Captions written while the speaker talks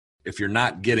If you're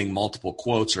not getting multiple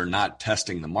quotes or not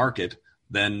testing the market,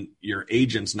 then your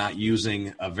agent's not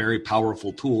using a very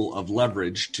powerful tool of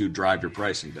leverage to drive your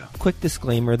pricing down. Quick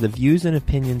disclaimer, the views and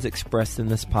opinions expressed in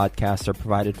this podcast are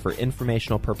provided for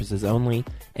informational purposes only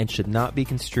and should not be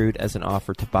construed as an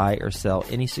offer to buy or sell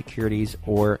any securities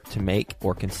or to make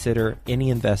or consider any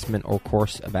investment or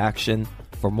course of action.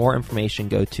 For more information,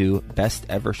 go to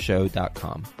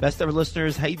bestevershow.com. Best Ever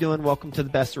listeners, how you doing? Welcome to the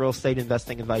Best Real Estate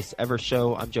Investing Advice Ever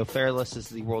Show. I'm Joe Fairless. This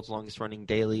is the world's longest running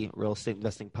daily real estate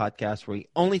investing podcast where we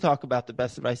only talk about the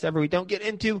best advice ever. We don't get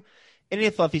into any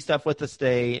of the fluffy stuff. With us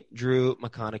today, Drew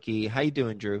McConaughey. How you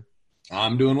doing, Drew?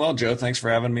 I'm doing well, Joe. Thanks for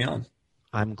having me on.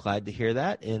 I'm glad to hear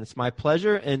that, and it's my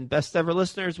pleasure. And Best Ever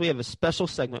listeners, we have a special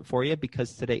segment for you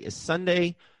because today is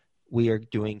Sunday. We are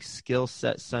doing Skill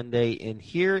Set Sunday, and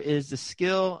here is the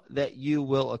skill that you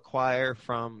will acquire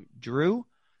from Drew.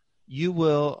 You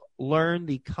will learn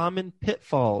the common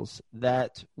pitfalls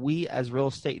that we as real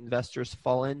estate investors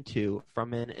fall into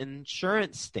from an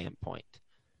insurance standpoint.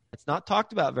 It's not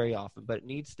talked about very often, but it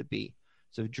needs to be.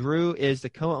 So Drew is the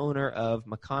co-owner of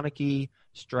McConaughey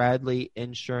Stradley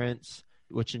Insurance,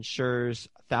 which insures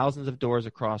thousands of doors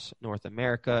across North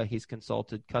America. He's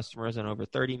consulted customers on over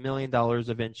 $30 million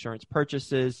of insurance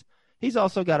purchases. He's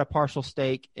also got a partial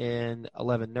stake in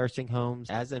 11 nursing homes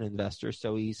as an investor,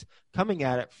 so he's coming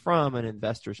at it from an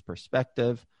investor's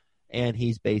perspective, and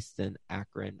he's based in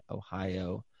Akron,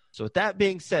 Ohio. So with that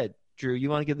being said, Drew, you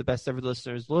want to give the Best Ever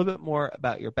listeners a little bit more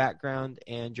about your background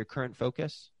and your current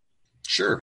focus?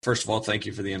 Sure. First of all, thank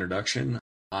you for the introduction.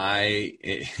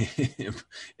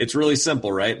 It's really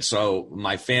simple, right? So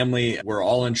my family, we're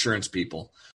all insurance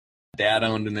people. Dad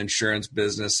owned an insurance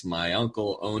business. My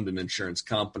uncle owned an insurance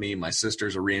company. My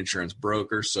sister's a reinsurance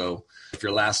broker. So if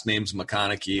your last name's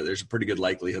McConaughey, there's a pretty good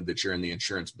likelihood that you're in the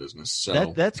insurance business.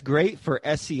 So that's great for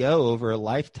SEO over a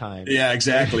lifetime. Yeah,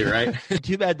 exactly, right?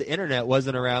 Too bad the internet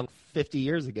wasn't around 50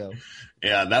 years ago.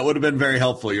 Yeah, that would have been very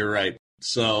helpful. You're right.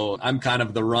 So I'm kind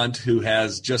of the runt who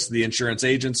has just the insurance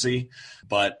agency,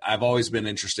 but I've always been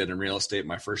interested in real estate.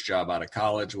 My first job out of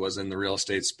college was in the real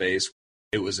estate space.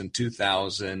 It was in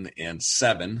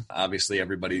 2007. Obviously,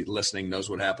 everybody listening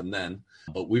knows what happened then,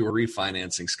 but we were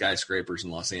refinancing skyscrapers in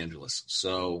Los Angeles.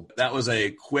 So that was a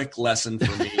quick lesson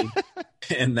for me.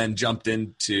 And then jumped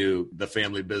into the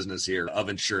family business here of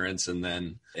insurance. And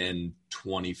then in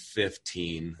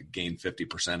 2015, gained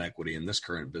 50% equity in this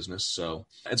current business. So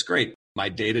it's great. My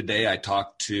day-to-day, I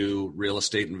talk to real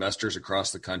estate investors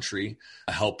across the country,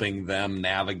 helping them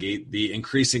navigate the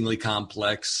increasingly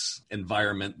complex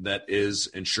environment that is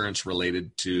insurance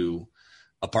related to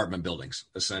apartment buildings,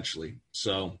 essentially.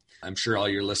 So I'm sure all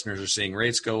your listeners are seeing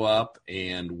rates go up,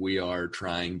 and we are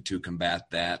trying to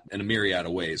combat that in a myriad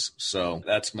of ways. So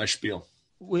that's my spiel.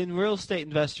 When real estate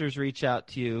investors reach out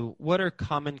to you, what are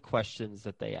common questions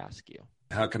that they ask you?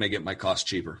 How can I get my costs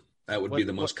cheaper? That would be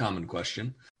the most common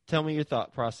question. Tell me your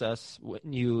thought process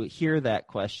when you hear that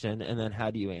question, and then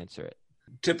how do you answer it?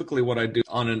 Typically what I do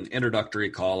on an introductory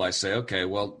call, I say, okay,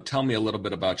 well, tell me a little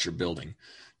bit about your building.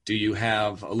 Do you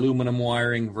have aluminum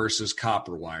wiring versus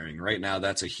copper wiring? Right now,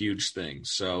 that's a huge thing.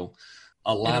 So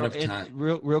a lot of time.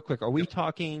 Real quick, are we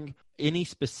talking any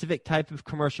specific type of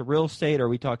commercial real estate? Or are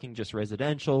we talking just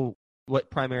residential? What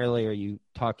primarily are you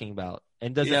talking about?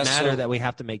 And does it matter that we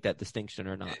have to make that distinction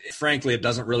or not? Frankly, it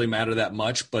doesn't really matter that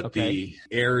much, but the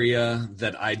area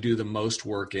that I do the most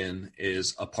work in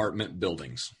is apartment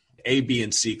buildings. A, B,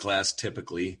 and C class,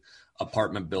 typically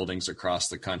apartment buildings across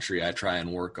the country. I try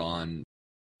and work on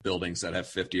buildings that have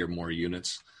 50 or more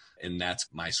units, and that's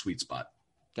my sweet spot.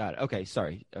 Got it. Okay,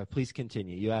 sorry. Please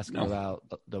continue. You asked about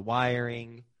the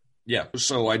wiring. Yeah,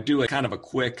 so I do a kind of a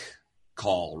quick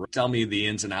call. Tell me the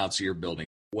ins and outs of your building.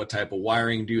 What type of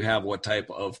wiring do you have? What type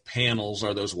of panels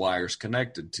are those wires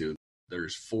connected to?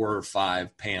 There's 4 or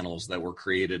 5 panels that were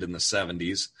created in the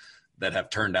 70s that have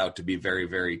turned out to be very,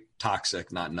 very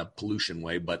toxic, not in a pollution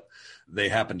way, but they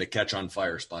happen to catch on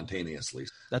fire spontaneously.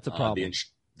 That's a problem.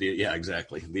 Yeah,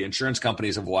 exactly. The insurance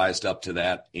companies have wised up to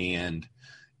that. And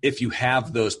if you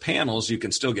have those panels, you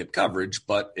can still get coverage,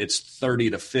 but it's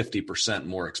 30 to 50%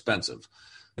 more expensive.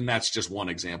 And that's just one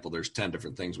example. There's 10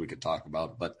 different things we could talk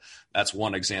about, but that's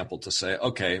one example to say,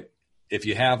 okay, if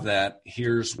you have that,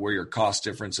 here's where your cost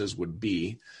differences would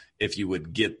be if you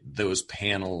would get those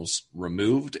panels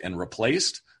removed and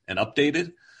replaced and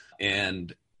updated.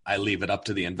 And I leave it up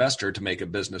to the investor to make a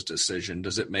business decision.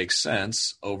 Does it make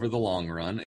sense over the long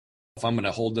run? If I'm going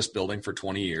to hold this building for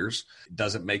 20 years,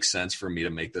 does it make sense for me to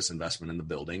make this investment in the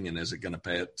building? And is it going to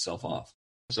pay itself off?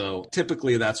 So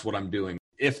typically that's what I'm doing.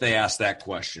 If they ask that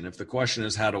question, if the question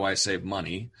is, how do I save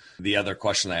money? The other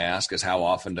question I ask is, how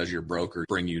often does your broker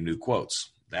bring you new quotes?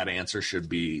 That answer should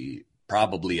be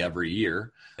probably every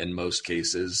year. In most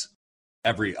cases,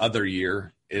 every other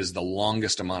year is the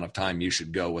longest amount of time you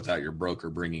should go without your broker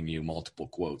bringing you multiple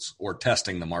quotes or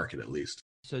testing the market at least.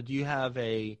 So do you have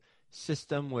a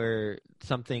system where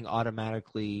something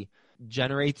automatically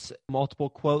generates multiple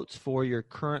quotes for your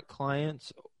current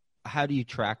clients? How do you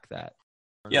track that?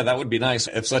 Yeah, that would be nice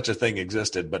if such a thing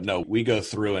existed. But no, we go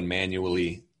through and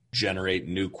manually generate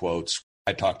new quotes.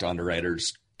 I talk to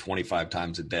underwriters 25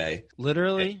 times a day.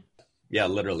 Literally? Yeah,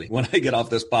 literally. When I get off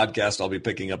this podcast, I'll be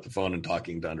picking up the phone and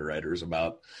talking to underwriters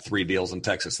about 3 deals in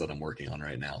Texas that I'm working on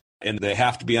right now. And they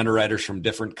have to be underwriters from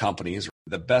different companies.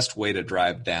 The best way to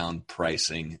drive down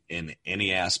pricing in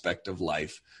any aspect of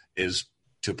life is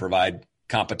to provide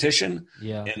competition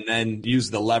and then use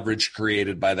the leverage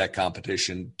created by that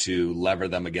competition to lever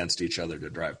them against each other to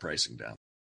drive pricing down.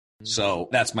 So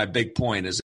that's my big point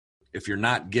is if you're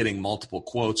not getting multiple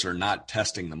quotes or not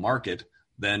testing the market,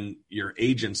 then your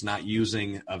agent's not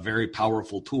using a very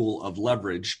powerful tool of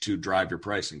leverage to drive your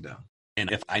pricing down.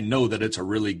 And if I know that it's a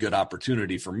really good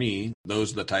opportunity for me,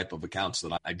 those are the type of accounts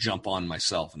that I jump on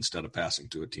myself instead of passing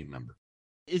to a team member.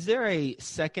 Is there a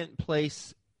second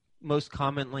place most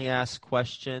commonly asked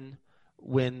question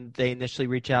when they initially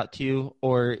reach out to you?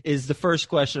 Or is the first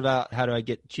question about how do I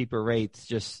get cheaper rates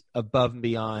just above and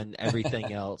beyond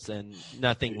everything else and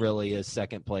nothing really is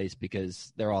second place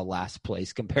because they're all last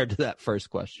place compared to that first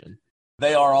question?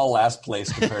 They are all last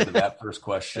place compared to that first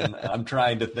question. I'm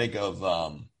trying to think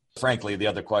of, frankly, the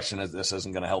other question is this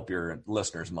isn't going to help your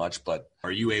listeners much, but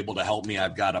are you able to help me?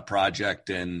 I've got a project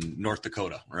in North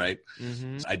Dakota, right?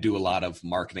 Mm-hmm. I do a lot of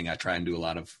marketing. I try and do a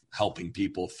lot of helping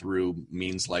people through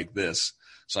means like this.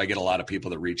 So I get a lot of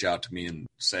people that reach out to me and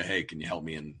say, hey, can you help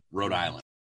me in Rhode Island?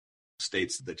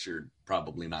 States that you're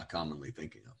probably not commonly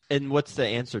thinking of. And what's the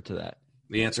answer to that?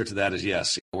 The answer to that is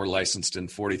yes. We're licensed in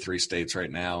 43 states right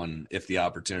now. And if the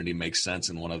opportunity makes sense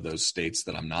in one of those states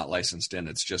that I'm not licensed in,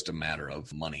 it's just a matter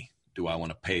of money. Do I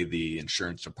want to pay the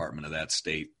insurance department of that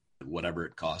state whatever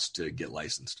it costs to get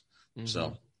licensed? Mm-hmm.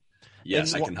 So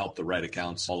yes, I can help the right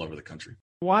accounts all over the country.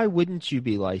 Why wouldn't you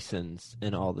be licensed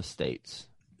in all the states?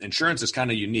 Insurance is kind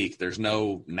of unique. There's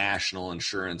no national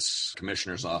insurance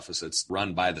commissioner's office. It's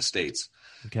run by the states.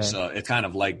 Okay. So it's kind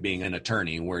of like being an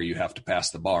attorney where you have to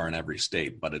pass the bar in every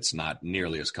state, but it's not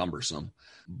nearly as cumbersome.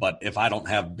 But if I don't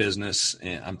have business,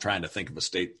 and I'm trying to think of a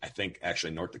state, I think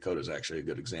actually North Dakota is actually a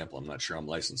good example. I'm not sure I'm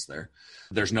licensed there.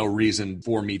 There's no reason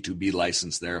for me to be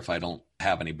licensed there if I don't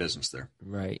have any business there.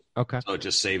 Right. Okay. So it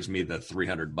just saves me the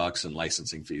 $300 in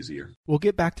licensing fees a year. We'll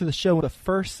get back to the show, but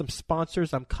first, some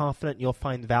sponsors I'm confident you'll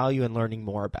find value in learning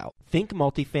more about. Think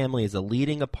Multifamily is a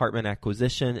leading apartment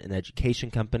acquisition and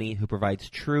education company who provides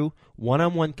true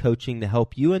one-on-one coaching to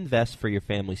help you invest for your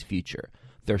family's future.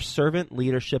 Their servant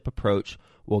leadership approach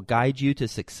will guide you to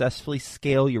successfully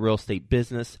scale your real estate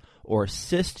business or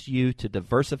assist you to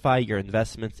diversify your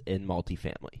investments in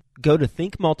multifamily. Go to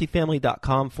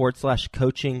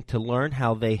thinkmultifamily.com/coaching to learn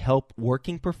how they help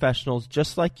working professionals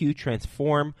just like you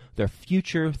transform their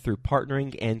future through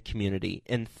partnering and community.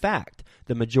 In fact,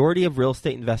 the majority of real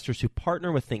estate investors who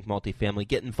partner with Think Multifamily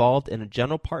get involved in a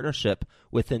general partnership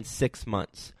within 6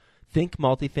 months.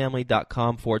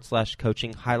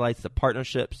 thinkmultifamily.com/coaching highlights the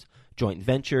partnerships, joint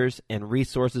ventures, and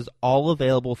resources all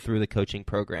available through the coaching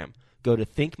program. Go to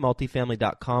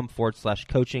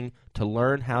thinkmultifamily.com/coaching to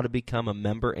learn how to become a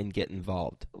member and get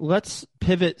involved. Let's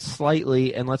pivot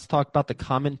slightly and let's talk about the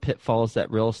common pitfalls that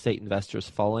real estate investors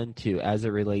fall into as it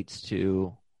relates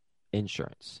to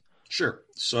insurance. Sure.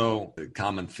 So the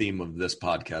common theme of this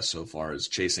podcast so far is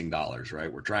chasing dollars,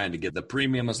 right? We're trying to get the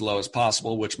premium as low as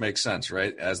possible, which makes sense,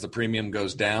 right? As the premium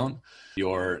goes down,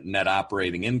 your net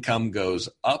operating income goes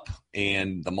up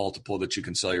and the multiple that you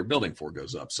can sell your building for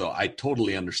goes up. So I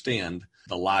totally understand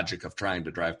the logic of trying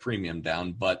to drive premium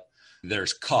down, but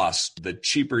there's cost. The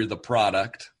cheaper the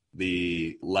product,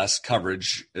 the less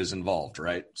coverage is involved,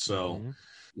 right? So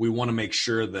we want to make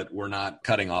sure that we're not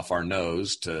cutting off our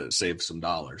nose to save some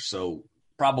dollars. So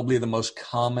probably the most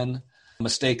common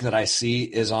mistake that I see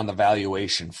is on the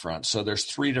valuation front. So there's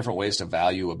 3 different ways to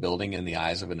value a building in the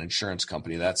eyes of an insurance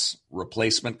company. That's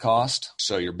replacement cost.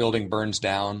 So your building burns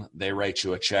down, they write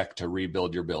you a check to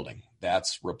rebuild your building.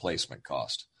 That's replacement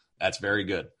cost. That's very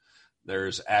good.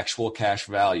 There's actual cash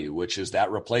value, which is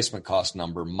that replacement cost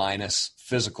number minus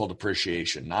physical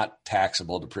depreciation, not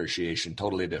taxable depreciation,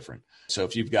 totally different. So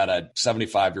if you've got a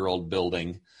 75-year-old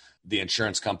building, the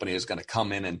insurance company is going to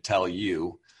come in and tell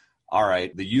you, all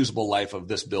right, the usable life of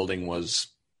this building was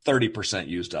 30%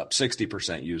 used up,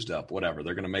 60% used up, whatever.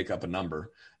 They're going to make up a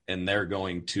number, and they're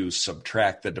going to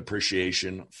subtract the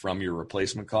depreciation from your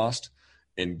replacement cost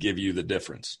and give you the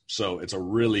difference. So it's a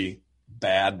really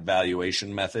bad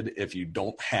valuation method if you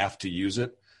don't have to use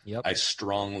it. Yep. I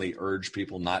strongly urge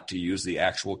people not to use the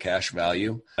actual cash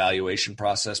value valuation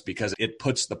process because it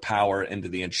puts the power into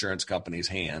the insurance company's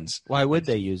hands. Why would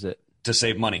they use it? To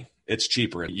save money. It's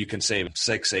cheaper. You can save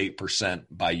 6-8%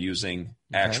 by using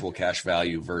actual cash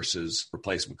value versus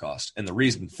replacement cost. And the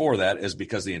reason for that is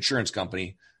because the insurance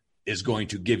company is going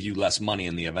to give you less money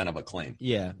in the event of a claim.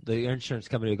 Yeah, the insurance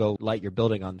company will go light your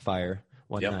building on fire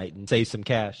one night and save some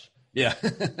cash. Yeah,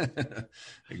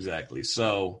 exactly.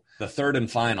 So the third and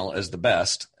final is the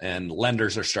best, and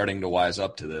lenders are starting to wise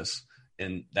up to this,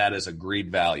 and that is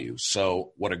agreed value.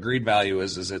 So what agreed value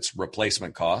is it's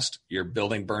replacement cost. Your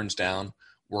building burns down.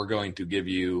 We're going to give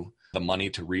you the money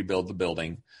to rebuild the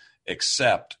building,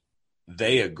 except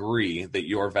they agree that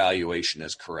your valuation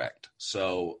is correct.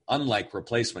 So unlike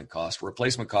replacement cost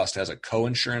has a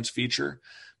co-insurance feature,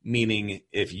 meaning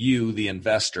if you, the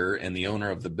investor and the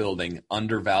owner of the building,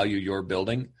 undervalue your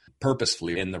building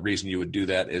purposefully, and the reason you would do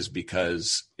that is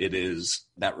because it is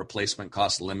that replacement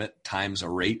cost limit times a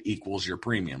rate equals your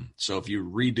premium. So if you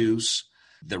reduce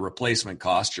the replacement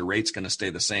cost, your rate's going to stay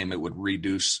the same. It would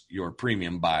reduce your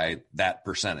premium by that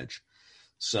percentage.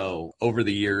 So over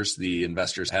the years, the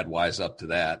investors had wise up to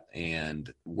that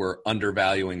and were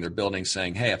undervaluing their building,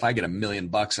 saying, hey, if I get $1 million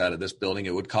out of this building,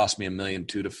 it would cost me $1.2 million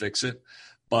to fix it.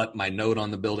 But my note on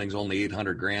the building's only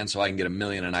 $800,000, so I can get $1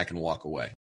 million and I can walk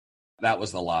away. That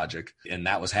was the logic, and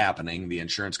that was happening. The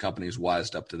insurance companies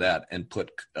wised up to that and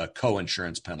put a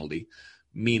co-insurance penalty,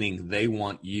 meaning they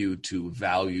want you to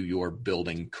value your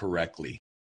building correctly.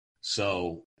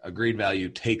 So agreed value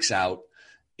takes out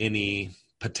any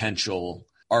potential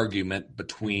argument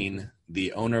between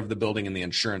the owner of the building and the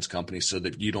insurance company so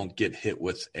that you don't get hit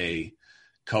with a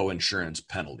co-insurance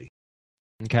penalty.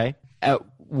 Okay. At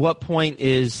what point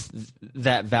is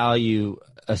that value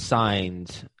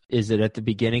assigned? Is it at the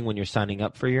beginning when you're signing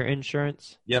up for your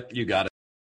insurance? Yep, you got it.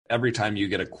 Every time you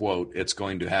get a quote, it's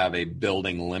going to have a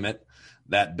building limit.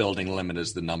 That building limit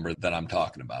is the number that I'm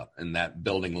talking about. And that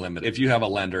building limit, if you have a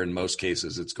lender, in most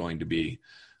cases, it's going to be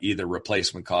either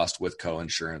replacement cost with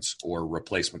co-insurance or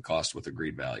replacement cost with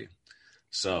agreed value.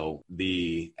 So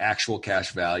the actual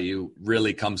cash value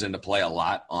really comes into play a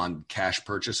lot on cash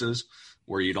purchases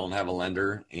where you don't have a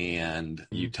lender and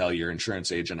you tell your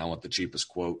insurance agent, I want the cheapest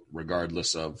quote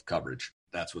regardless of coverage.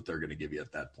 That's what they're going to give you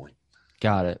at that point.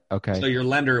 Got it. Okay. So your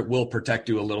lender will protect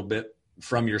you a little bit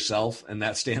from yourself in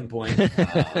that standpoint,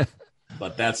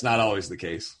 but that's not always the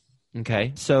case.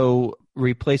 Okay. So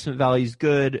replacement value is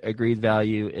good. Agreed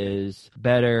value is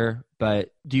better,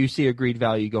 but do you see agreed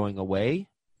value going away?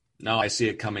 No, I see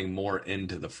it coming more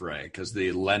into the fray because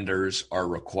the lenders are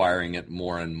requiring it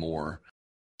more and more.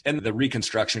 And the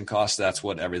reconstruction costs, that's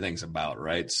what everything's about,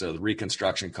 right? So the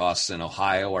reconstruction costs in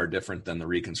Ohio are different than the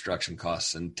reconstruction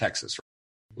costs in Texas.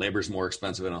 Labor is more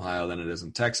expensive in Ohio than it is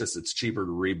in Texas. It's cheaper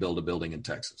to rebuild a building in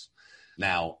Texas.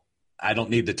 Now, I don't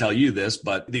need to tell you this,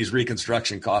 but these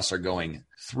reconstruction costs are going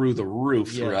through the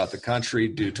roof throughout the country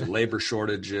due to labor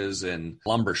shortages and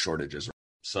lumber shortages.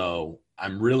 So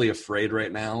I'm really afraid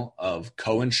right now of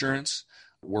co-insurance.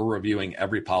 We're reviewing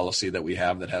every policy that we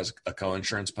have that has a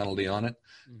co-insurance penalty on it.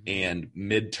 And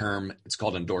midterm, it's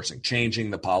called endorsing,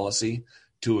 changing the policy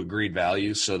to agreed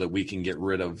value so that we can get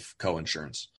rid of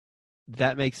co-insurance.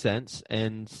 That makes sense.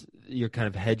 And you're kind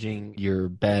of hedging your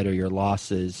bet or your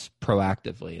losses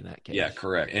proactively in that case. Yeah,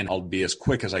 correct. And I'll be as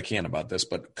quick as I can about this,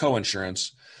 but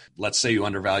co-insurance, let's say you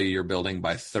undervalue your building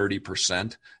by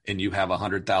 30% and you have a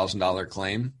 $100,000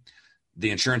 claim. The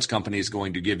insurance company is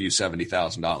going to give you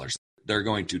 $70,000. They're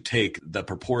going to take the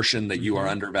proportion that you are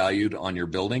undervalued on your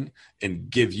building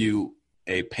and give you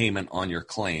a payment on your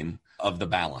claim of the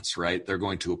balance, right? They're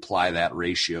going to apply that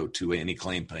ratio to any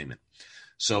claim payment.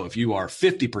 So if you are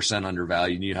 50%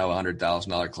 undervalued and you have a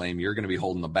 $100,000 claim, you're going to be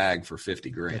holding the bag for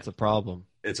 $50,000. That's a problem.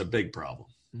 It's a big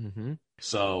problem.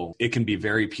 So it can be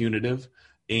very punitive.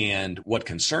 And what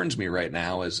concerns me right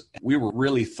now is we were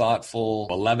really thoughtful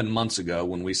 11 months ago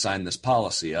when we signed this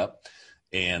policy up,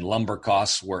 and lumber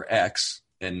costs were X,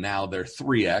 and now they're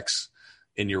 3X,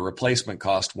 and your replacement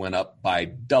cost went up by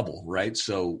double, right?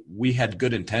 So we had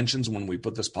good intentions when we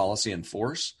put this policy in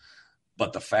force,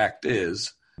 but the fact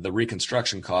is the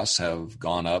reconstruction costs have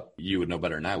gone up. You would know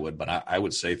better than I would, but I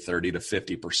would say 30 to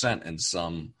 50% in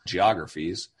some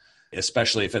geographies,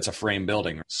 especially if it's a frame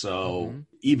building. So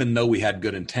even though we had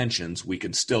good intentions, we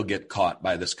could still get caught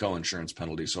by this co-insurance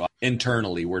penalty. So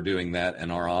internally, we're doing that,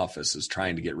 and our office is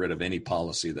trying to get rid of any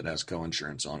policy that has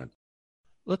co-insurance on it.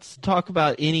 Let's talk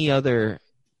about any other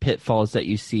pitfalls that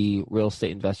you see real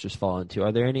estate investors fall into.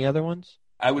 Are there any other ones?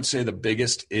 I would say the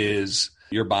biggest is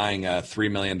You're buying a $3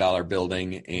 million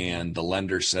building and the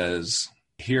lender says,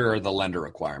 here are the lender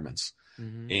requirements.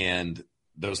 Mm-hmm. And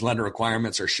those lender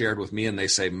requirements are shared with me and they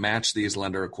say, match these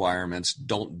lender requirements.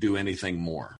 Don't do anything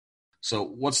more. So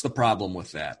what's the problem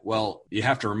with that? Well, you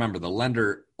have to remember the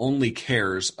lender only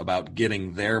cares about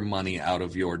getting their money out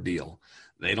of your deal.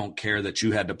 They don't care that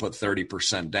you had to put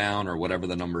 30% down or whatever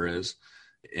the number is.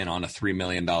 And on a $3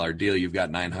 million deal, you've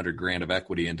got $900,000 of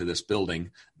equity into this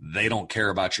building. They don't care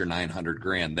about your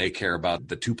 $900,000. They care about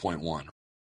the 2.1.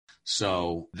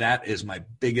 So that is my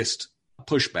biggest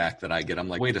pushback that I get. I'm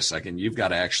like, wait a second, you've got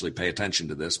to actually pay attention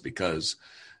to this, because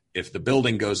if the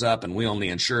building goes up and we only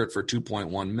insure it for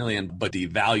 2.1 million, but the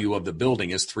value of the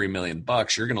building is $3 million,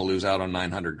 you're going to lose out on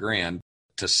 $900,000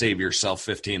 to save yourself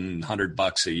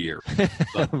 $1,500 a year.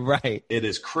 Right. It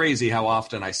is crazy how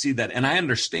often I see that. And I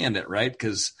understand it, right?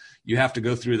 Because you have to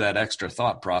go through that extra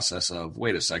thought process of,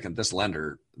 wait a second, this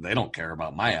lender, they don't care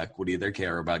about my equity. They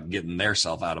care about getting their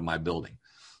self out of my building.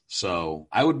 So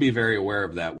I would be very aware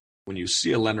of that. When you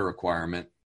see a lender requirement,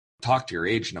 talk to your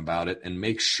agent about it and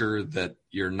make sure that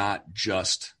you're not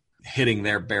just hitting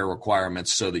their bare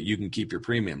requirements so that you can keep your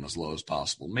premium as low as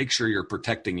possible. Make sure you're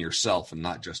protecting yourself and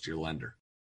not just your lender.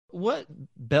 What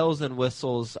bells and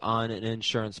whistles on an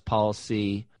insurance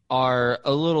policy are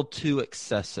a little too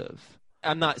excessive?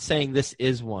 I'm not saying this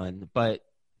is one, but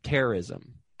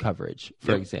terrorism coverage,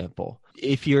 for example.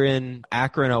 If you're in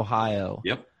Akron, Ohio,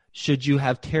 should you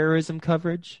have terrorism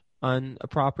coverage on a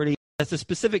property? That's a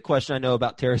specific question I know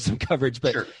about terrorism coverage,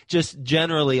 but just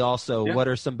generally also, what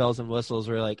are some bells and whistles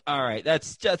where you're like, all right,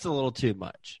 that's a little too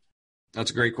much?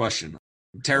 That's a great question.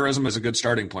 Terrorism is a good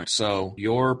starting point. So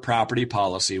your property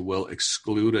policy will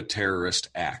exclude a terrorist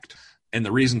act. And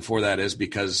the reason for that is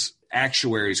because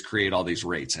actuaries create all these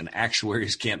rates, and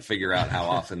actuaries can't figure out how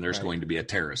often there's going to be a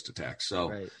terrorist attack.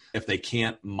 So if they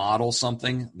can't model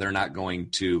something, they're not going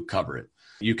to cover it.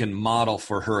 You can model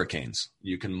for hurricanes.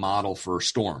 You can model for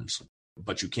storms,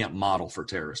 but you can't model for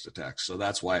terrorist attacks. So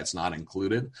that's why it's not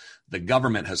included. The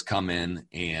government has come in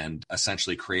and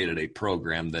essentially created a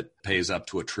program that pays up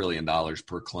to $1 trillion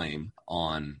per claim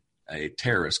on a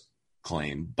terrorist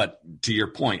claim. But to your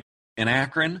point, in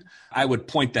Akron, I would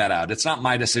point that out. It's not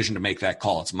my decision to make that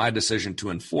call. It's my decision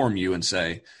to inform you and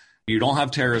say, you don't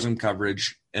have terrorism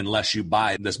coverage unless you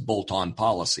buy this bolt-on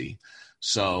policy.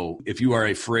 So if you are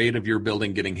afraid of your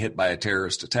building getting hit by a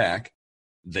terrorist attack,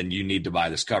 then you need to buy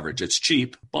this coverage. It's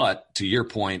cheap, but to your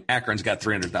point, Akron's got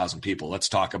 300,000 people. Let's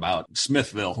talk about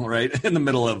Smithville, right? In the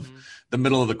middle of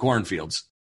the cornfields.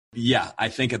 Yeah, I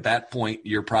think at that point,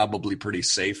 you're probably pretty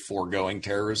safe foregoing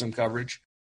terrorism coverage.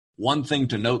 One thing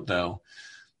to note, though,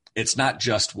 it's not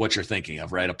just what you're thinking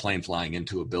of, right? A plane flying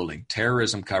into a building.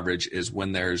 Terrorism coverage is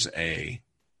when there's a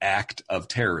act of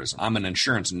terrorism. I'm an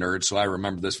insurance nerd, so I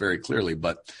remember this very clearly,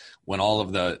 but when all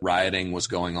of the rioting was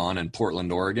going on in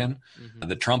Portland, Oregon,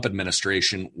 the Trump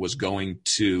administration was going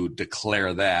to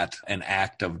declare that an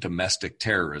act of domestic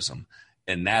terrorism.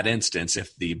 In that instance,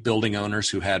 if the building owners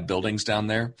who had buildings down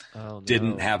there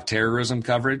didn't have terrorism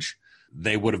coverage,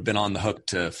 they would have been on the hook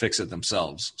to fix it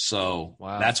themselves. So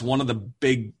that's one of the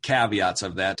big caveats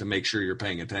of that to make sure you're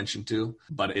paying attention to,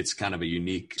 but it's kind of a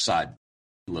unique side.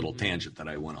 Little tangent that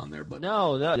I went on there, but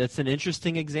no, that's an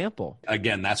interesting example.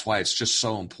 Again, that's why it's just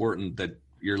so important that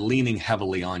you're leaning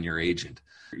heavily on your agent.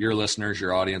 Your listeners,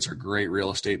 your audience are great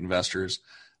real estate investors,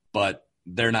 but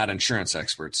they're not insurance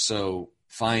experts. So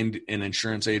find an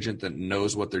insurance agent that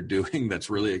knows what they're doing, that's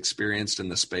really experienced in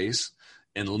the space,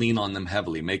 and lean on them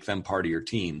heavily. Make them part of your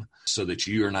team so that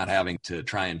you are not having to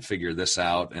try and figure this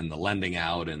out and the lending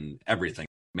out and everything.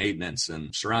 Maintenance,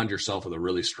 and surround yourself with a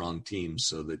really strong team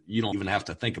so that you don't even have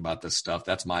to think about this stuff.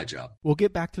 That's my job. We'll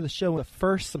get back to the show, but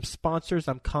first, some sponsors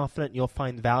I'm confident you'll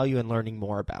find value in learning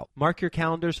more about. Mark your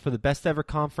calendars for the Best Ever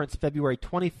Conference, February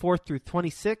 24th through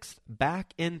 26th,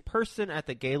 back in person at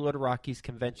the Gaylord Rockies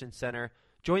Convention Center.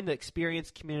 Join the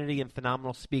experienced community and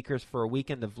phenomenal speakers for a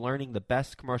weekend of learning the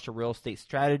best commercial real estate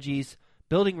strategies,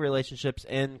 building relationships,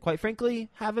 and quite frankly,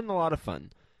 having a lot of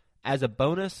fun. As a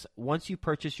bonus, once you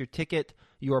purchase your ticket,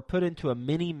 you are put into a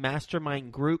mini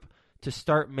mastermind group to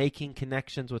start making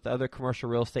connections with other commercial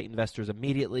real estate investors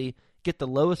immediately. Get the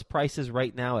lowest prices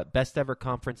right now at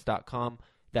besteverconference.com.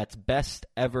 That's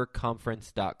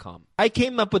besteverconference.com. I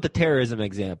came up with a terrorism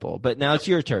example, but now it's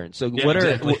your turn. So what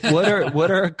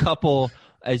are a couple,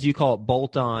 as you call it,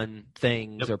 bolt-on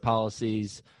things or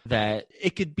policies that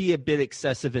it could be a bit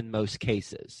excessive in most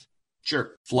cases?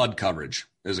 Sure. Flood coverage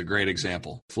is a great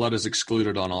example. Flood is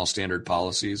excluded on all standard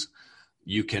policies.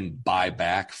 You can buy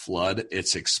back flood.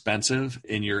 It's expensive,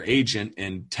 and your agent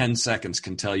in 10 seconds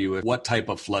can tell you what type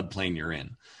of floodplain you're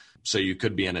in. So you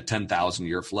could be in a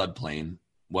 10,000-year floodplain,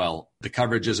 Well, the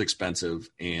coverage is expensive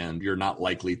and you're not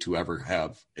likely to ever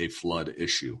have a flood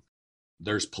issue.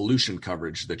 There's pollution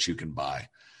coverage that you can buy.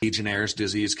 Legionnaire's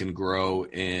disease can grow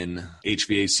in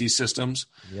HVAC systems.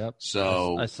 Yep.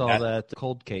 So I saw that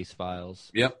Cold Case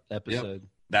Files episode. Yep.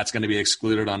 That's going to be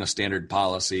excluded on a standard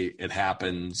policy. It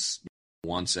happens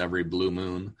once every blue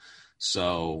moon.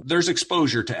 So there's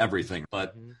exposure to everything,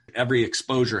 but every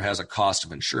exposure has a cost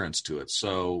of insurance to it.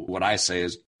 So what I say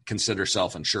is consider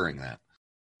self-insuring that.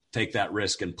 Take that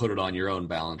risk and put it on your own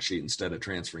balance sheet instead of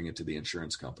transferring it to the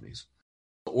insurance companies.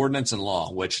 Ordinance and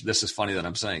law, which this is funny that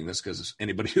I'm saying this because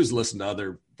anybody who's listened to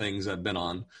other things I've been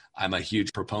on, I'm a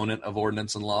huge proponent of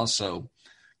ordinance and law. So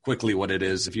quickly what it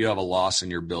is, if you have a loss in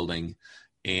your building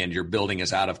and your building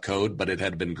is out of code, but it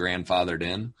had been grandfathered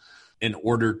in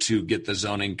order to get the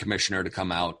zoning commissioner to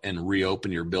come out and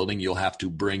reopen your building, you'll have to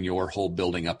bring your whole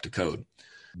building up to code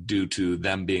due to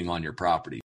them being on your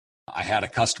property. I had a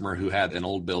customer who had an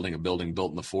old building, a building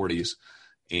built in the 40s,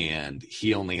 and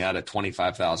he only had a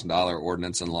 $25,000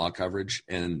 ordinance and law coverage.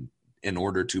 And in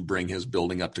order to bring his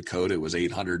building up to code, it was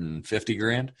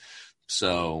 $850,000.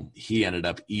 So he ended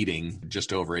up eating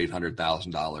just over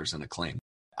 $800,000 in a claim.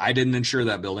 I didn't insure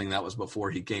that building. That was before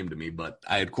he came to me, but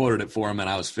I had quoted it for him and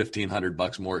I was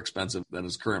 $1,500 more expensive than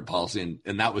his current policy.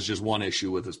 And that was just one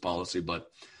issue with his policy, but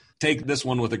take this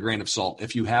one with a grain of salt.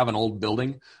 If you have an old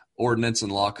building, ordinance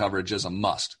and law coverage is a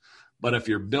must. But if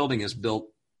your building is built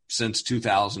since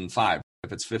 2005,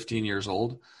 if it's 15 years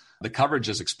old, the coverage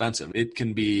is expensive. It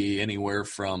can be anywhere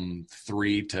from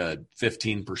 3 to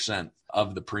 15%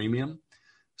 of the premium.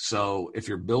 So if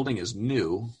your building is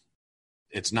new,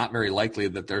 it's not very likely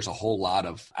that there's a whole lot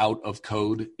of out of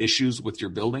code issues with your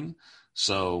building.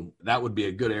 So that would be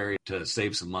a good area to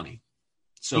save some money.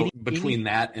 So between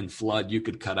that and flood, you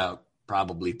could cut out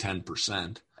probably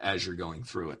 10% as you're going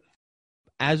through it.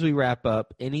 As we wrap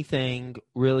up, anything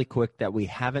really quick that we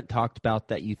haven't talked about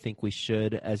that you think we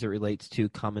should as it relates to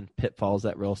common pitfalls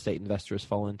that real estate investors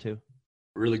fall into?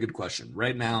 Really good question.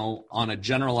 Right now, on a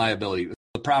general liability,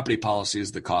 the property policy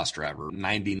is the cost driver.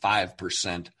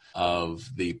 95% of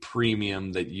the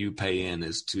premium that you pay in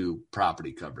is to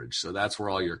property coverage. So that's where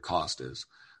all your cost is.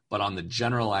 But on the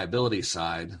general liability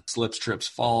side, slips, trips,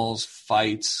 falls,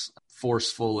 fights,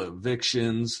 forceful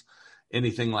evictions,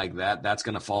 anything like that, that's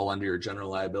going to fall under your general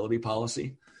liability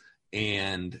policy.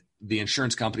 And the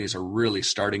insurance companies are really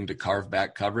starting to carve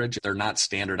back coverage. They're not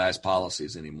standardized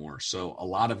policies anymore. So a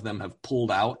lot of them have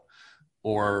pulled out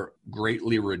or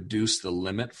greatly reduced the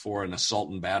limit for an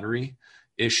assault and battery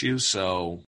issue.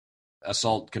 So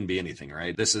assault can be anything,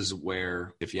 right? This is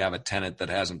where if you have a tenant that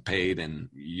hasn't paid and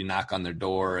you knock on their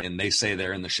door and they say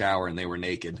they're in the shower and they were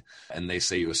naked and they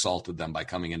say you assaulted them by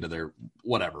coming into their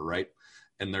whatever, right?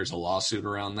 And there's a lawsuit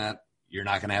around that, you're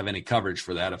not going to have any coverage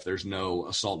for that if there's no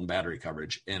assault and battery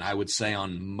coverage. And I would say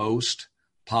on most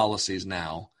policies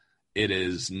now, it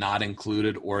is not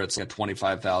included or it's a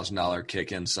 $25,000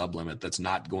 kick-in sublimit that's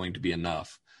not going to be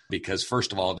enough. Because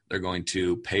first of all, they're going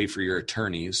to pay for your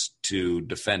attorneys to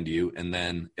defend you. And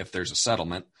then if there's a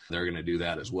settlement, they're going to do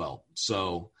that as well.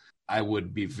 So I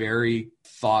would be very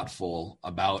thoughtful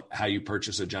about how you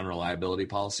purchase a general liability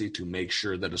policy to make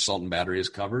sure that assault and battery is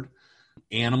covered.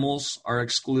 Animals are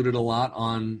excluded a lot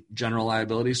on general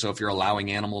liability. So if you're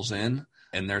allowing animals in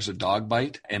and there's a dog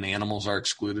bite and animals are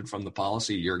excluded from the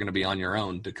policy, you're going to be on your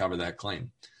own to cover that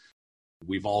claim.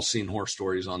 We've all seen horror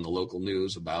stories on the local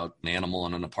news about an animal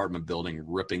in an apartment building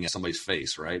ripping at somebody's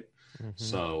face, right? Mm-hmm.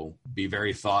 So be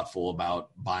very thoughtful about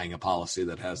buying a policy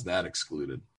that has that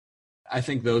excluded. I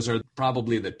think those are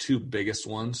probably the two biggest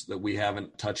ones that we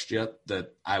haven't touched yet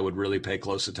that I would really pay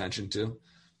close attention to.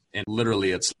 And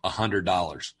literally it's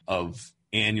 $100 of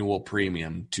annual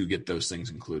premium to get those things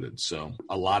included. So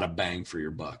a lot of bang for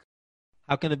your buck.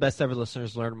 How can the best ever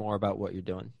listeners learn more about what you're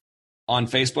doing? On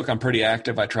Facebook, I'm pretty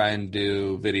active. I try and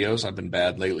do videos. I've been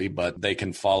bad lately, but they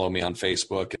can follow me on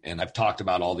Facebook. And I've talked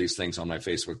about all these things on my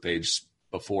Facebook page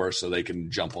before, so they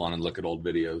can jump on and look at old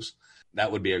videos.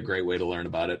 That would be a great way to learn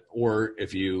about it. Or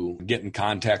if you get in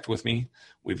contact with me,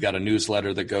 we've got a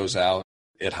newsletter that goes out.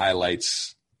 It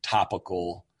highlights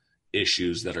topical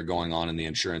issues that are going on in the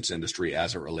insurance industry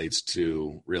as it relates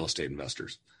to real estate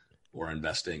investors or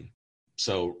investing.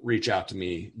 So reach out to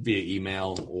me via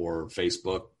email or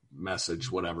Facebook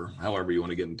message, whatever, however you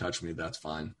want to get in touch with me, that's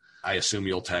fine. I assume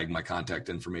you'll tag my contact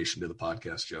information to the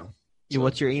podcast, Joe. So,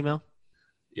 what's your email?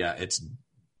 Yeah, it's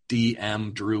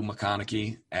DM Drew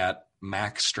McConaughey at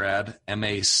Macstrad,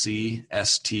 MACSTRAD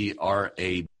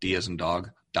as in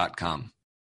dog.com.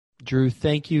 Drew,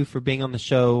 thank you for being on the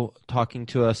show, talking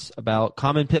to us about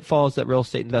common pitfalls that real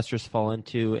estate investors fall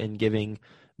into and giving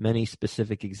many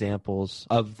specific examples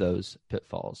of those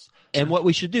pitfalls and what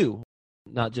we should do.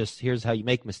 Not just here's how you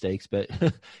make mistakes, but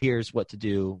here's what to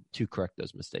do to correct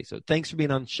those mistakes. So thanks for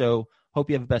being on the show. Hope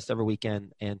you have the best ever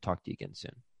weekend, and talk to you again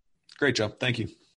soon. Great, Joe. Thank you.